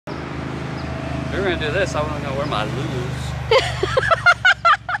we're gonna do this, I wanna know where my lose.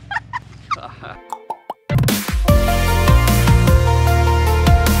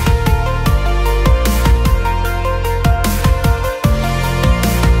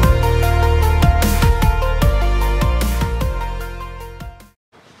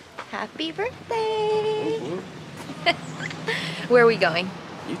 Happy birthday! Where are we going?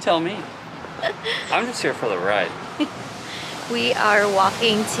 You tell me. I'm just here for the ride. We are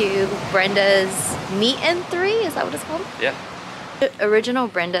walking to Brenda's Meat and 3, is that what it's called? Yeah. Original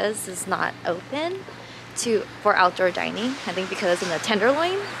Brenda's is not open for outdoor dining, I think because it's in the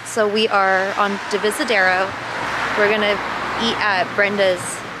Tenderloin. So we are on Divisadero. We're gonna eat at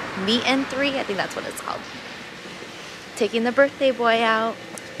Brenda's Meat and 3, I think that's what it's called. Taking the birthday boy out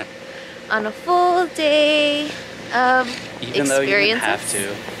on a full day of Even though you didn't have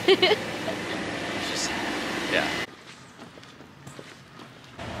to. Just, yeah.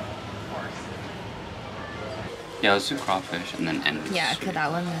 Yeah, let's do crawfish and then end with yeah, soup. because that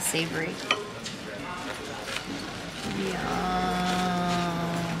one is savory.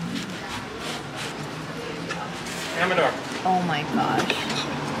 Amador. Oh my gosh.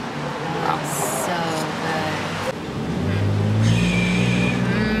 So good.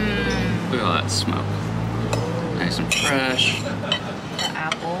 Look at all that smoke. Nice and fresh. The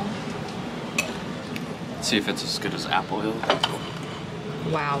apple. Let's see if it's as good as apple oil.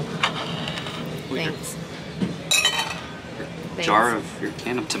 Wow. Weird. Thanks. Jar of your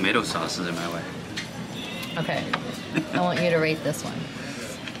can of tomato sauce is in my way. Okay. I want you to rate this one.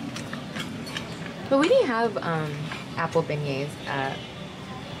 But we didn't have apple beignets at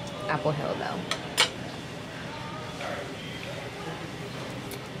Apple Hill though.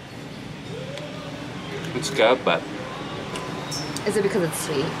 It's good, but Is it because it's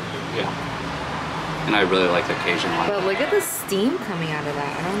sweet? yeah. And I really like the Cajun one. But look at the steam coming out of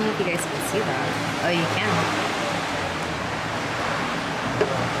that. I don't know if you guys can see that. Oh, you can.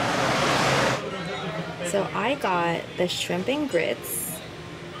 So I got the shrimp and grits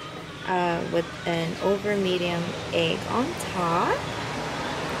with an over medium egg on top.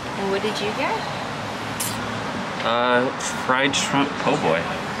 And what did you get? Fried shrimp po' boy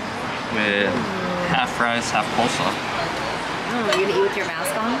with half fries, half coleslaw. Oh, you're gonna eat with your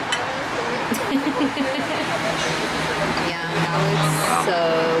mask on? Yeah, that looks so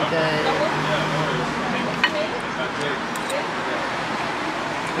good.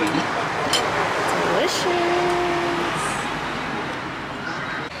 Delicious.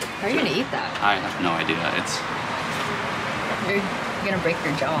 How are you gonna eat that? I have no idea. It's You're gonna break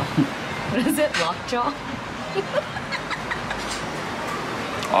your jaw. What is it? Lockjaw?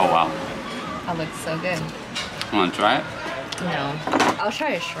 oh wow. That looks so good. Wanna try it? No. I'll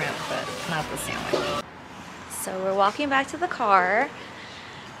try a shrimp, but not the sandwich. So we're walking back to the car.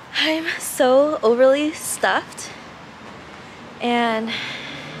 I'm so overly stuffed. And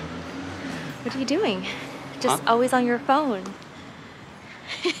what are you doing? Just always on your phone.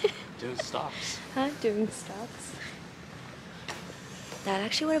 Doing stops. Huh? Doing stops. That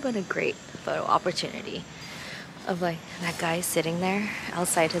actually would have been a great photo opportunity of like that guy sitting there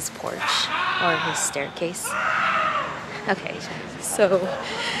outside his porch or his staircase. Okay, so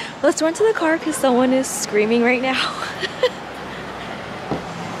let's run to the car because someone is screaming right now.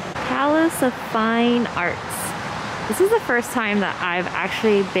 Palace of Fine Arts. This is the first time that I've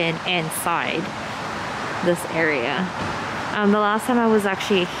actually been inside this area. The last time I was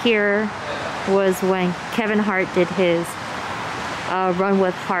actually here was when Kevin Hart did his Run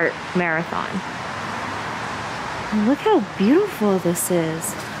with Heart marathon. And look how beautiful this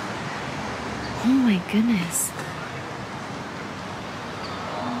is. Oh my goodness.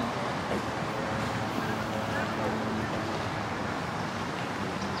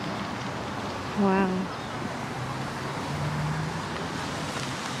 Wow.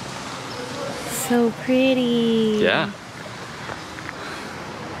 So pretty. Yeah.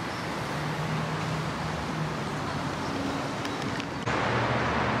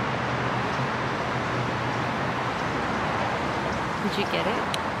 Did you get it?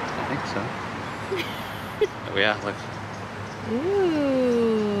 I think so. Oh yeah, look. Ooh.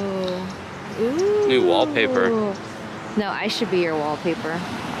 Ooh. New wallpaper. No, I should be your wallpaper.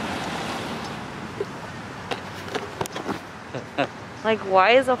 Like,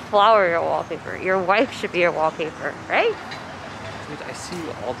 why is a flower your wallpaper? Your wife should be your wallpaper, right? Dude, I see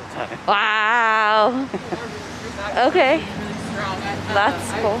you all the time. Wow. Okay.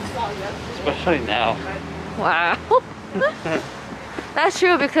 That's cool. Especially now. Wow. That's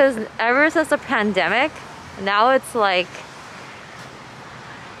true because ever since the pandemic, now it's like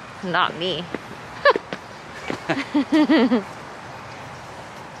not me.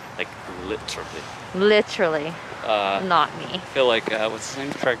 Like literally. Literally. Not me. I feel like what's his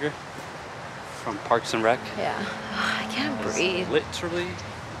name? Traeger from Parks and Rec. Yeah. I can't breathe. Literally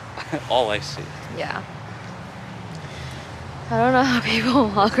all I see. Yeah. I don't know how people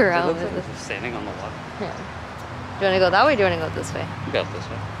walk around It with looks this. like standing on the water. Yeah. Do you want to go that way or do you want to go this way? You got this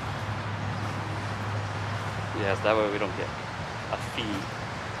way. Yes, that way we don't get a fee.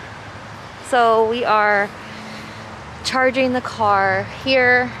 So we are charging the car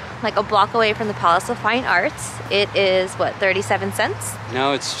here, like a block away from the Palace of Fine Arts. It is, what, 37 cents?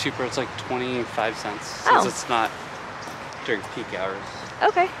 No, it's cheaper. It's like 25 cents since Oh. it's not during peak hours.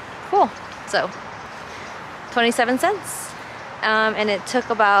 Okay, cool. So, 27 cents. And it took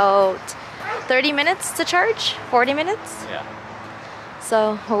about 30 minutes to charge, 40 minutes. Yeah.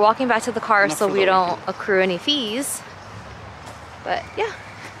 So we're walking back to the car Enough so for we the don't weekend. accrue any fees. But yeah.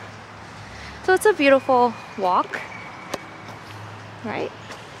 So it's a beautiful walk, right?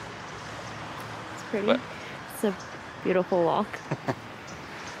 It's pretty. What? It's a beautiful walk.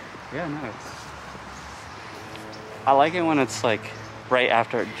 Yeah, no, I like it when it's like right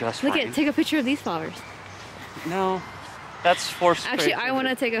after it just Look rained. at, take a picture of these flowers. No, that's forced Actually, creativity. I want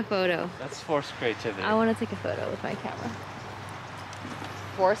to take a photo. That's forced creativity. I want to take a photo with my camera.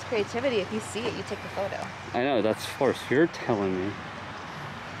 Forced creativity. If you see it, you take the photo. I know, that's forced. You're telling me.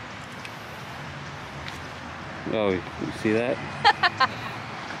 Oh, you see that?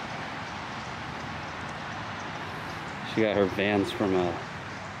 She got her Vans from a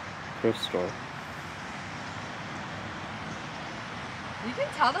thrift store. You can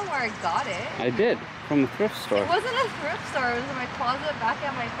tell them where I got it. I did, from a thrift store. It wasn't a thrift store, it was in my closet back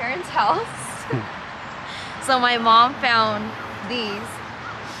at my parents' house. So my mom found these.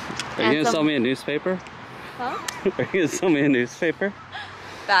 Are you gonna sell me a newspaper? Huh? Are you gonna sell me a newspaper?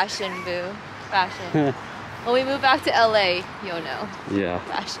 Fashion, boo. Fashion. When we move back to LA, you'll know. Yeah.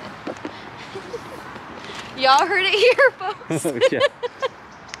 Fashion. Y'all heard it here, folks. Yeah.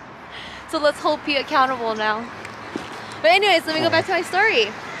 So let's hold P accountable now. But anyways, let me go back to my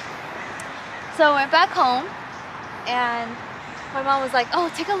story. So I went back home and my mom was like, oh,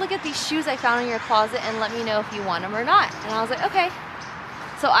 take a look at these shoes I found in your closet and let me know if you want them or not. And I was like, okay.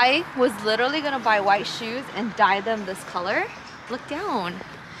 So I was literally gonna buy white shoes and dye them this color. Look down.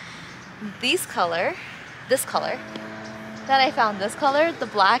 This color. Then I found this color, the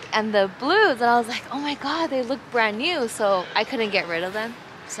black and the blues. And I was like, oh my God, they look brand new. So I couldn't get rid of them.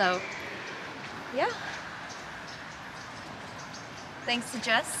 So yeah. Thanks to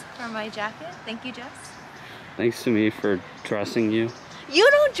Jess for my jacket. Thank you, Jess. Thanks to me for dressing you. You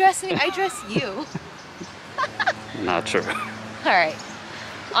don't dress me, I dress you. Not true. All right,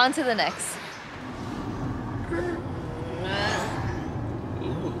 on to the next.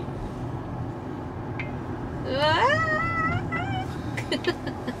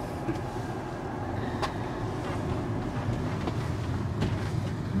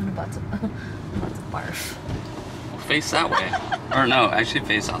 I'm about to barf. Face that way. Or no, actually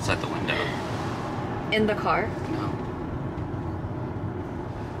face outside the window. In the car? No.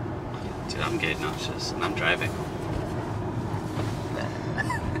 Dude, I'm getting nauseous and I'm driving.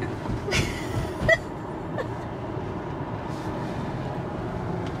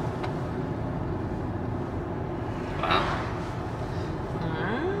 Wow.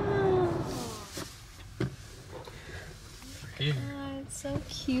 Here. Oh, it's so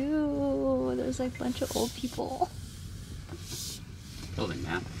cute. There's like a bunch of old people. Building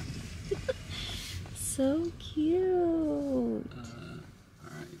map. So cute.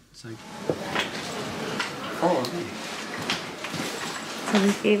 Alright, so follow me. So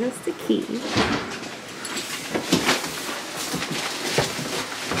they gave us the key.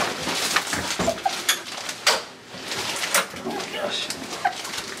 Oh my gosh.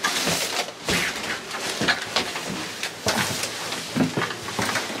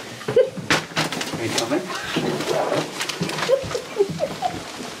 Are you coming?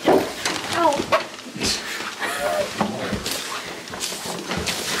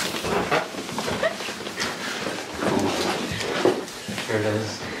 Here it is.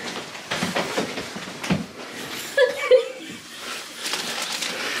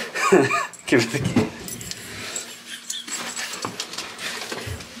 Give it the key.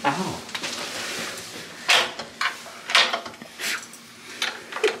 Ow.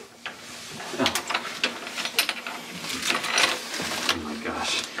 Oh my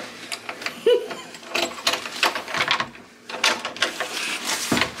gosh.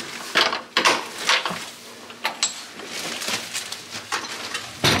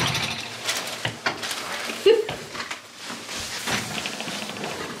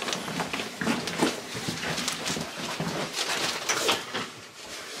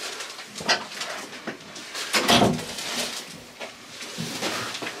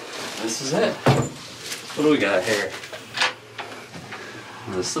 this is it. What do we got here?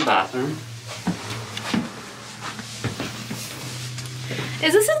 This is the bathroom.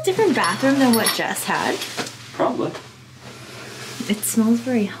 Is this a different bathroom than what Jess had? Probably. It smells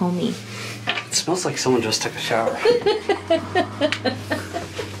very homey. It smells like someone just took a shower.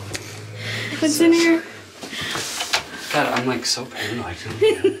 What's in here? God, I'm like so paranoid.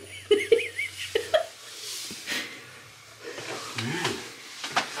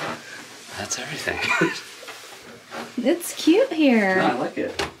 That's everything. It's cute here. No, I like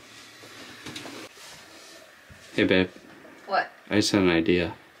it. Hey babe, What? I just had an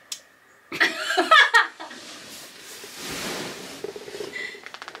idea.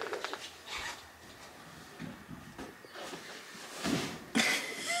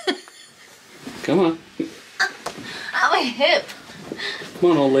 Come on. Oh, my hip.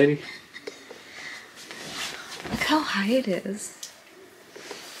 Come on, old lady. Look how high it is.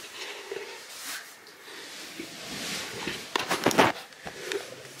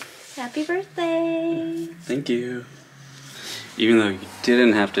 Happy birthday. Thank you. Even though you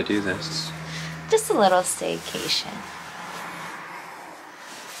didn't have to do this. Just a little staycation.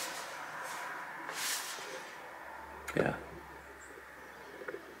 Yeah.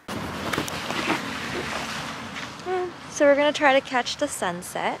 So we're gonna try to catch the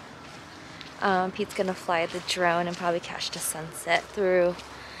sunset. Pete's gonna fly the drone and probably catch the sunset through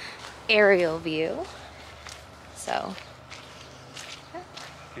aerial view. So,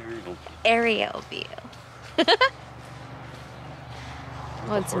 aerial view.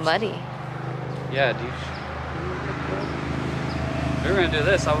 Oh, it's muddy. Yeah, dude. If we're gonna do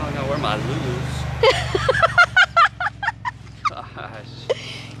this, I wanna know where my Lulu's. Gosh.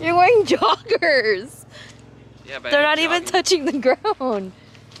 You're wearing joggers. Yeah, but They're not even touching the ground.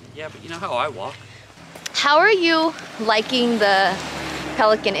 Yeah, but you know how I walk. How are you liking the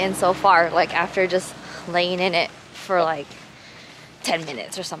Pelican Inn so far? Like after just laying in it for like 10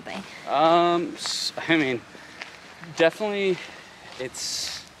 minutes or something. I mean, definitely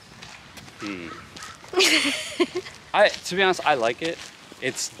it's, to be honest, I like it.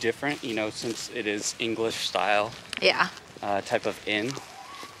 It's different, you know, since it is English style. Yeah. Type of inn.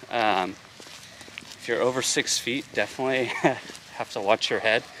 If you're over 6 feet, definitely have to watch your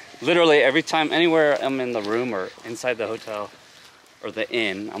head. Literally every time, anywhere I'm in the room or inside the hotel or the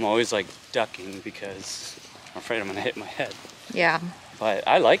inn, I'm always like ducking because I'm afraid I'm gonna hit my head. Yeah. But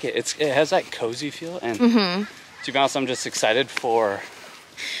I like it. It has that cozy feel, and to be honest, I'm just excited for.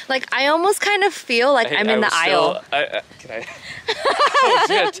 Like I almost kind of feel like I'm in the aisle. I was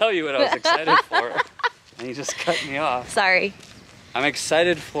gonna tell you what I was excited for, and you just cut me off. Sorry. I'm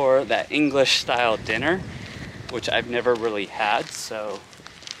excited for that English style dinner, which I've never really had, so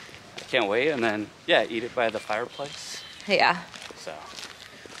I can't wait. And then, yeah, eat it by the fireplace. Yeah. So.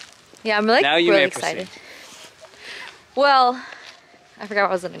 Yeah, I'm like now you really may excited. proceed. Well, I forgot where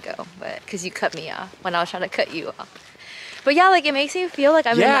I was gonna go, but because you cut me off when I was trying to cut you off. But yeah, like it makes me feel like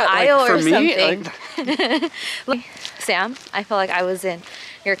I'm in the aisle like, or for me, something. Like, Sam, I felt like I was in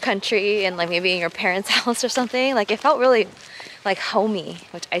your country and like maybe in your parents' house or something. Like it felt really like homey,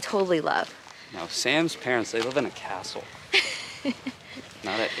 which I totally love. No, Sam's parents, they live in a castle.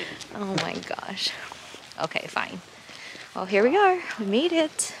 Not an inn. Oh my gosh. Okay, fine. Well, here we are. We made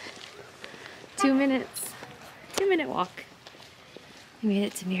it. 2 minutes. 2-minute walk. We made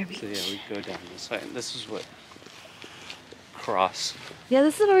it to Muir Beach. So yeah, we go down this way. And this is what cross. Yeah,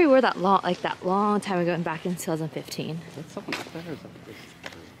 this is where we were that long time ago and back in 2015. Is that someone up there or is that this?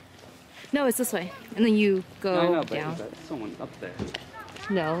 No, it's this way. And then you go No, I know, but down. is that someone up there?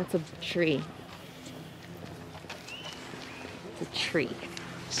 No, it's a tree. It's a tree.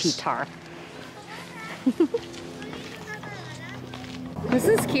 Petar. This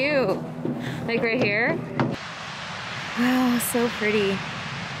is cute. Like right here. Wow, so pretty.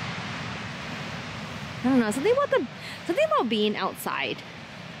 I don't know, something about being outside.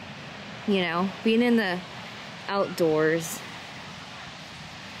 You know, being in the outdoors.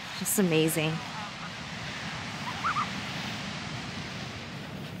 Just amazing.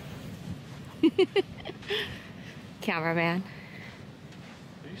 Cameraman.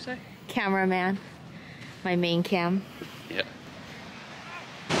 What did you say? Cameraman. My main cam. Yeah.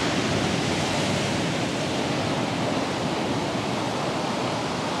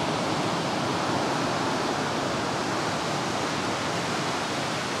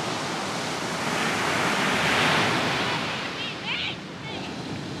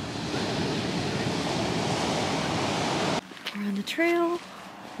 We're on the trail,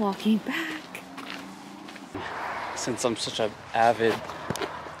 walking back. Since I'm such an avid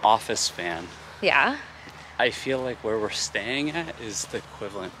Office fan, Yeah. I feel like where we're staying at is the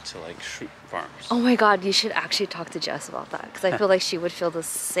equivalent to like Shroot Farms. Oh my god, you should actually talk to Jess about that because I feel like she would feel the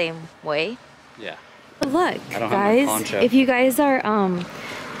same way. Yeah. But look, I don't have my guys, poncho. if you guys are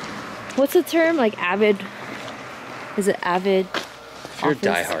what's the term? Like avid? Is it avid? If you're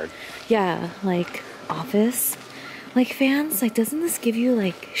diehard. Yeah, like Office, like fans. Like, doesn't this give you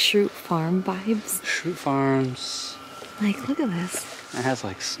like Shroot Farm vibes? Shroot Farms. Like, look at this. It has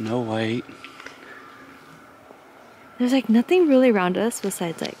like Snow White. There's like nothing really around us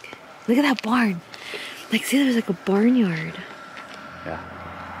besides like, look at that barn. Like, see, there's like a barnyard. Yeah.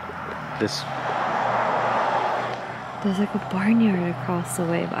 This. There's like a barnyard across the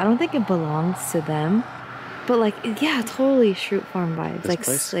way, but I don't think it belongs to them. But like, yeah, totally Shroot Farm vibes. This Like,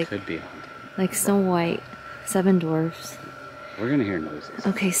 place like, could be haunted. like Snow White, Seven Dwarfs. We're gonna hear noises.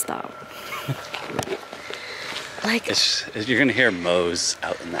 Okay, stop. Like, You're gonna hear mows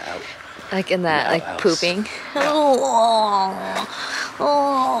out in the out. like in that, The like outhouse. pooping.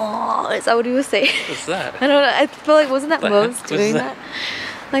 Oh, is that what he was saying? What's that? I don't know. I feel like wasn't that What? Moe's What's doing that?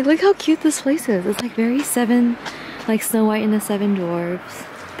 that? Like, look how cute this place is. It's like very Seven, like Snow White and the Seven Dwarfs,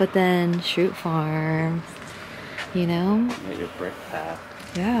 but then Shroot Farms. You know? Yeah, your brick path.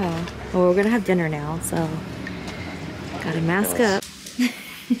 Yeah. Well, we're gonna have dinner now, so gotta mask up.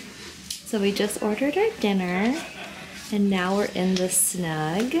 So we just ordered our dinner, and now we're in the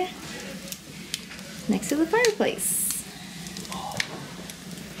snug next to the fireplace.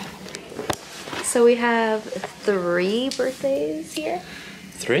 So we have 3 birthdays here,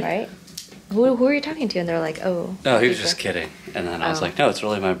 3? right? Who were you talking to? And they're like, oh. No, he was happy just birthday. kidding. And then I was Oh. like, no, it's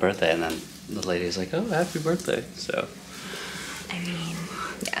really my birthday. And then the lady's like, oh, happy birthday. So I mean,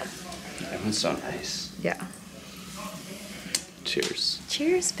 yeah. everyone's so nice. Yeah. Cheers.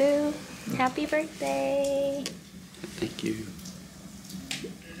 Cheers, boo. Happy birthday. Thank you.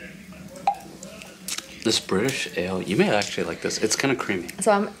 This British ale, you may actually like this. It's kind of creamy.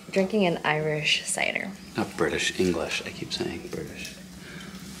 So I'm drinking an Irish cider. Not British, English. I keep saying British.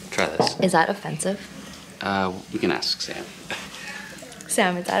 Try this. Is that offensive? We can ask Sam.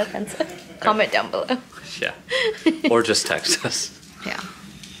 Sam, is that offensive? Comment down below. Yeah. Or just text us. Yeah.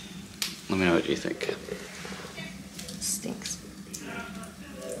 Let me know what you think. Stinks.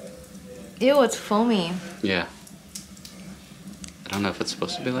 Ew, it's foamy. Yeah. I don't know if it's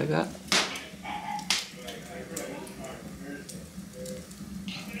supposed to be like that.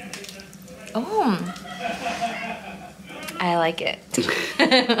 Oh. I like it.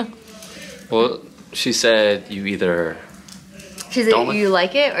 Well, she said you either... She's Don't like, you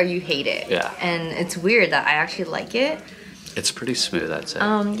like it or you hate it. Yeah. And it's weird that I actually like it. It's pretty smooth, I'd say.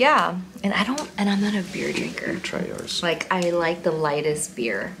 Yeah. And I'm not a beer drinker. Try yours. Like, I like the lightest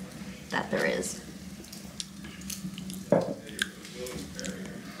beer that there is.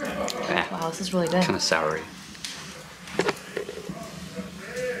 Wow, this is really good. Kind of soury.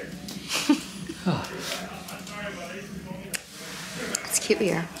 It's cute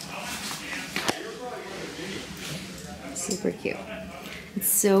beer. Super cute. It's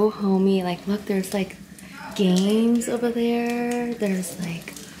so homey. Like, look, there's like games over there. There's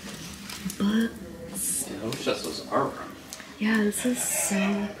like books. Yeah, I wish this was our room. Yeah, this is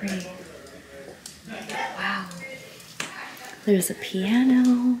so pretty. Wow. There's a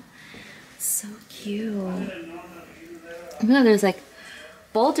piano. So cute. No, there's like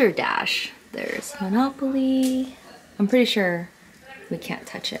Boulder Dash. There's Monopoly. I'm pretty sure we can't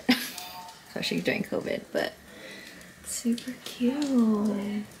touch it, especially during COVID, but super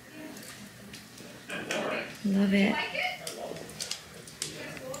cute. Love it.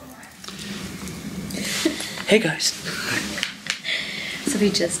 Hey guys. So we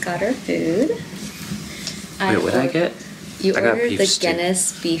just got our food. Wait, what did I get? You I got ordered beef the stew.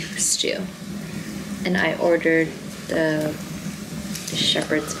 Guinness beef stew, and I ordered the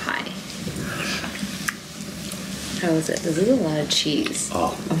shepherd's pie. How is it? This is a lot of cheese.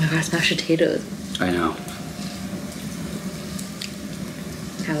 Oh, Oh my gosh, mashed potatoes. I know.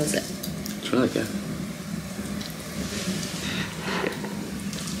 How is it? It's really good.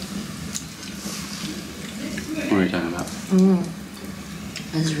 What are you talking about?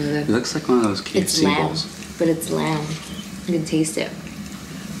 This is really It good. looks like one of those cute It's lamb, seagulls. but it's lamb. You can taste it.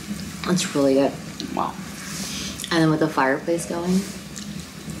 It's really good. Wow. And then with the fireplace going,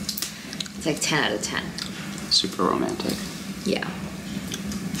 it's like 10 out of 10. Super romantic. Yeah.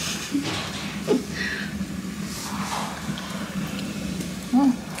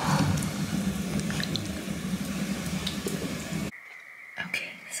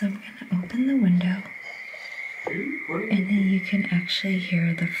 Okay, so I'm gonna open the window, and then you can actually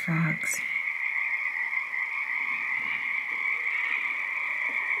hear the frogs.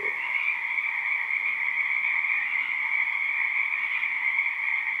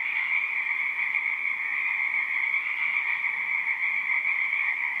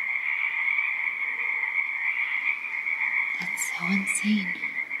 insane.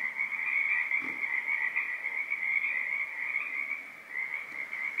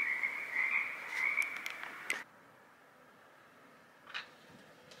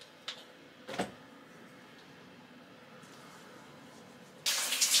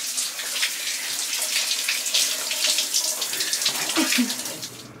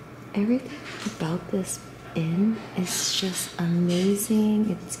 Everything about this inn is just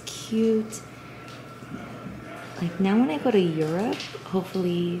amazing. It's cute. Like now when I go to Europe,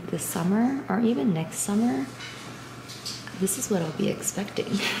 hopefully this summer or even next summer, this is what I'll be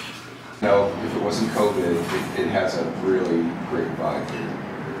expecting. No, if it wasn't COVID, it has a really great vibe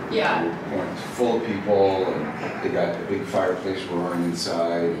here. Yeah. It's full of people, and they got a big fireplace roaring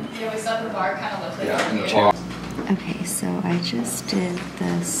inside. And, Yeah, we saw the bar kind of looked like yeah, a and the theater. bar. Okay, so I just did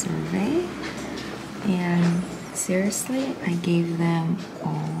the survey and seriously, I gave them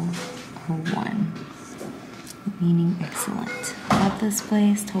all a 1, meaning excellent. Love this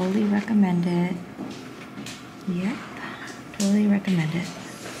place, totally recommend it. Yep, totally recommend it.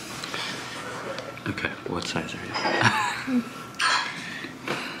 Okay, what size are you?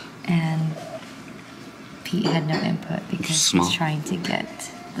 And Pete had no input because Small. he's trying to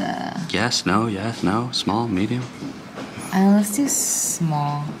get the... Yes, no, small, medium? let's do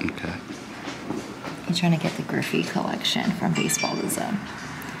small. Okay. I'm trying to get the Griffey collection from Baseballism.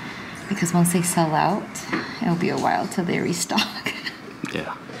 Because once they sell out, it'll be a while till they restock.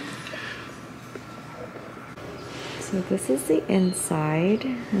 Yeah. So this is the inside.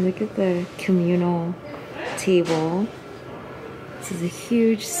 And look at the communal table. This is a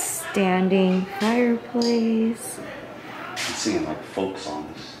huge standing fireplace. I'm singing like folk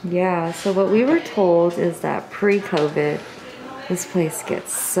songs. Yeah, so what we were told is that pre-COVID, this place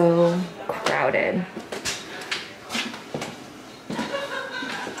gets so crowded.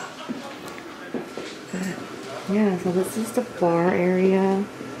 But yeah, so this is the bar area.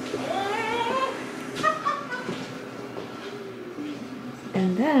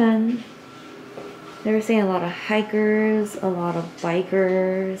 And then they were seeing a lot of hikers, a lot of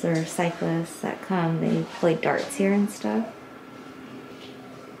bikers or cyclists that come. They play darts here and stuff.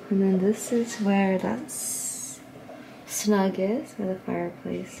 And then this is where that snug is, where the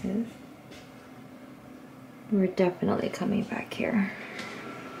fireplace is. We're definitely coming back here.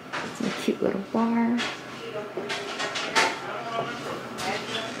 It's a cute little bar.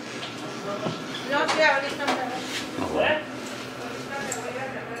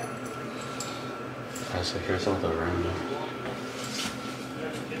 Oh, so here's all the room.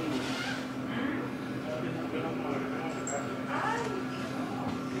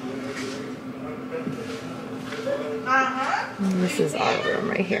 And this is our room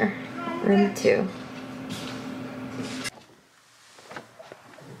right here. Room 2.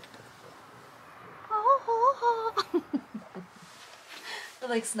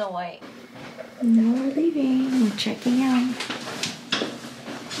 Like Snow White. Now we're leaving. We're checking out.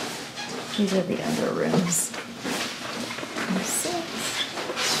 These are the other rooms. Room 6.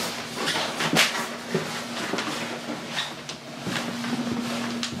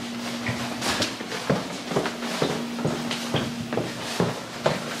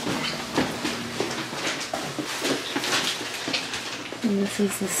 And this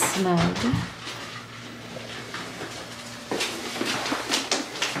is the snug.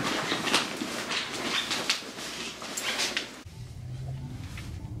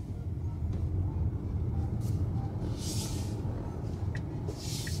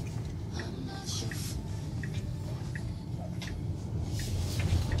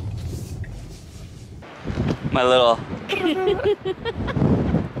 My little. How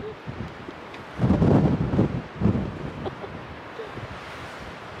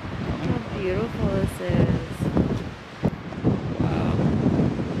beautiful this is. Wow.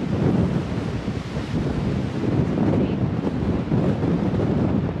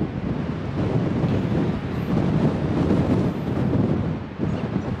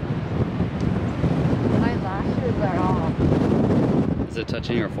 My lashes are off. Is it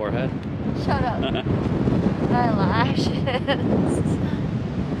touching your forehead? Shut up. My lashes.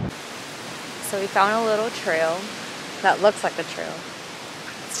 So we found a little trail that looks like a trail.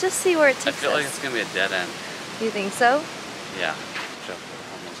 Let's just see where it takes I feel us. like it's gonna be a dead end. You think so? Yeah.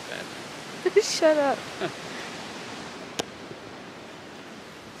 Almost bad. Shut up.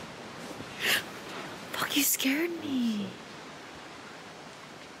 Fuck, you scared me.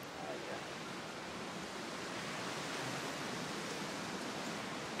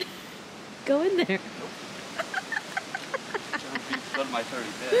 Go in there. What am I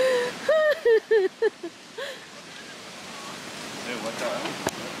 35? Hey, what's that?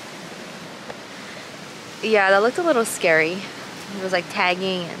 Yeah, that looked a little scary. It was like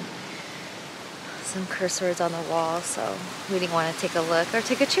tagging and some curse words on the wall, so we didn't want to take a look or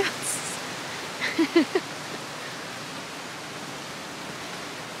take a chance.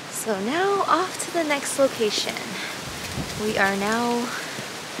 So now off to the next location. We are now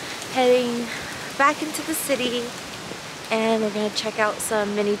heading back into the city and we're gonna check out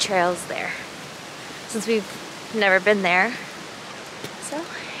some mini trails there since we've never been there. So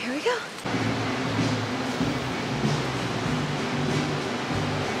here we go.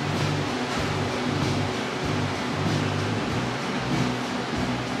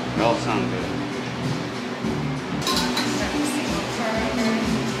 They all sound good.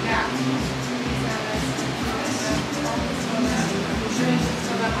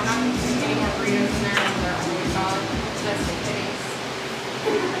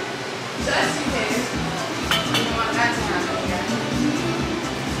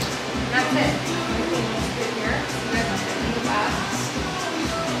 That's it. Good here. You guys want to in the bath?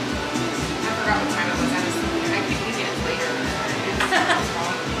 I forgot what time it was. I keep thinking it's later.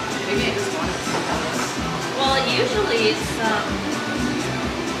 Maybe I just wanted to. Well, usually it's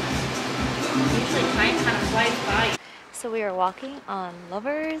usually time kind of flies by. So we are walking on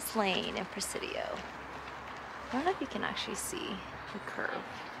Lover's Lane in Presidio. I don't know if you can actually see the curve.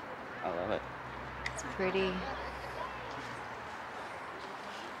 I love it. It's pretty.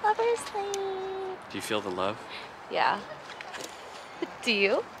 Lover's Lane. Do you feel the love? Yeah. Do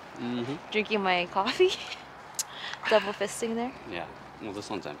you? Mm-hmm. Drinking my coffee? Double fisting there? Yeah. Well, this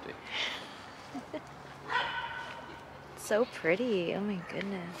one's empty. So pretty. Oh my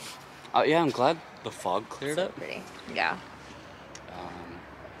goodness. Yeah, I'm glad the fog cleared So up. pretty. Yeah.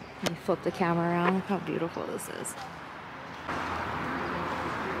 Let me flip the camera around. Look how beautiful this is.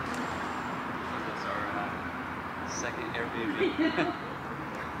 Second Airbnb.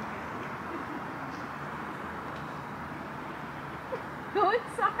 Go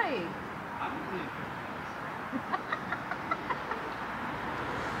inside.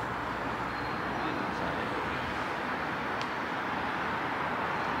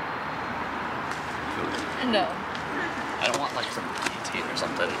 No. I don't want like some tea or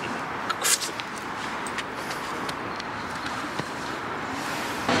something.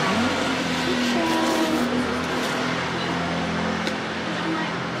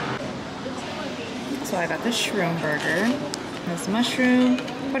 So I got the shroom burger. There's mushroom,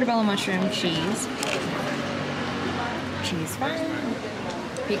 portobello mushroom, cheese. Cheese fries.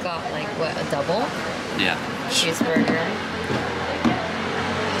 We got like what, a double Yeah. cheeseburger.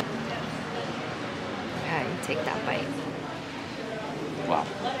 Yeah, you take that bite. Wow.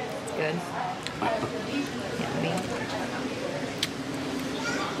 It's good. Yummy.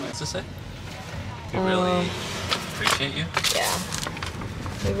 What's this say? We really appreciate you. Yeah.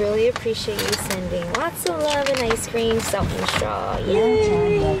 We really appreciate you sending lots of love and ice cream, salt and straw.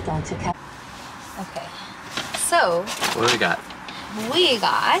 Yay! Okay. So, What do we got? we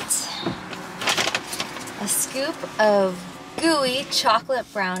got a scoop of gooey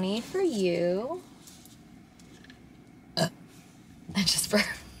chocolate brownie for you. I just burped.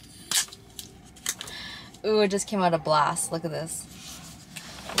 Ooh, it just came out a blast. Look at this.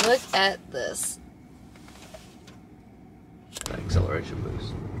 Look at this. Acceleration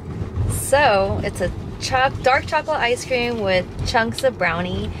boost. So, it's a dark chocolate ice cream with chunks of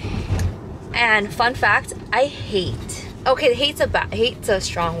brownie. And fun fact, I hate, okay, hate's a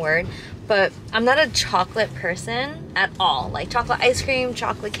strong word, but I'm not a chocolate person at all. Like chocolate ice cream,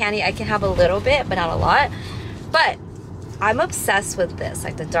 chocolate candy, I can have a little bit, but not a lot. But I'm obsessed with this,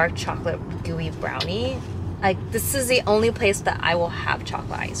 like the dark chocolate gooey brownie. Like this is the only place that I will have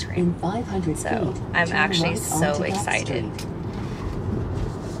chocolate ice cream. In 500 So feet, I'm turn actually right so onto that excited. street.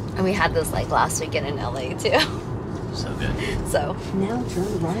 And we had this like last weekend in LA too. So good. So Now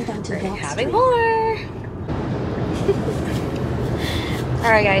turn right onto we're that having street. more.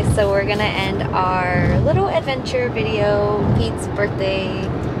 Alright guys, so we're gonna end our little adventure video, Pete's birthday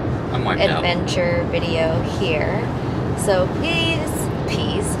I'm wiped out. adventure video here. So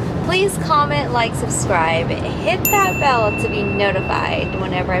please comment, like, subscribe, hit that bell to be notified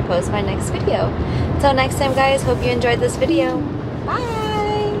whenever I post my next video. Until next time guys, hope you enjoyed this video. Bye!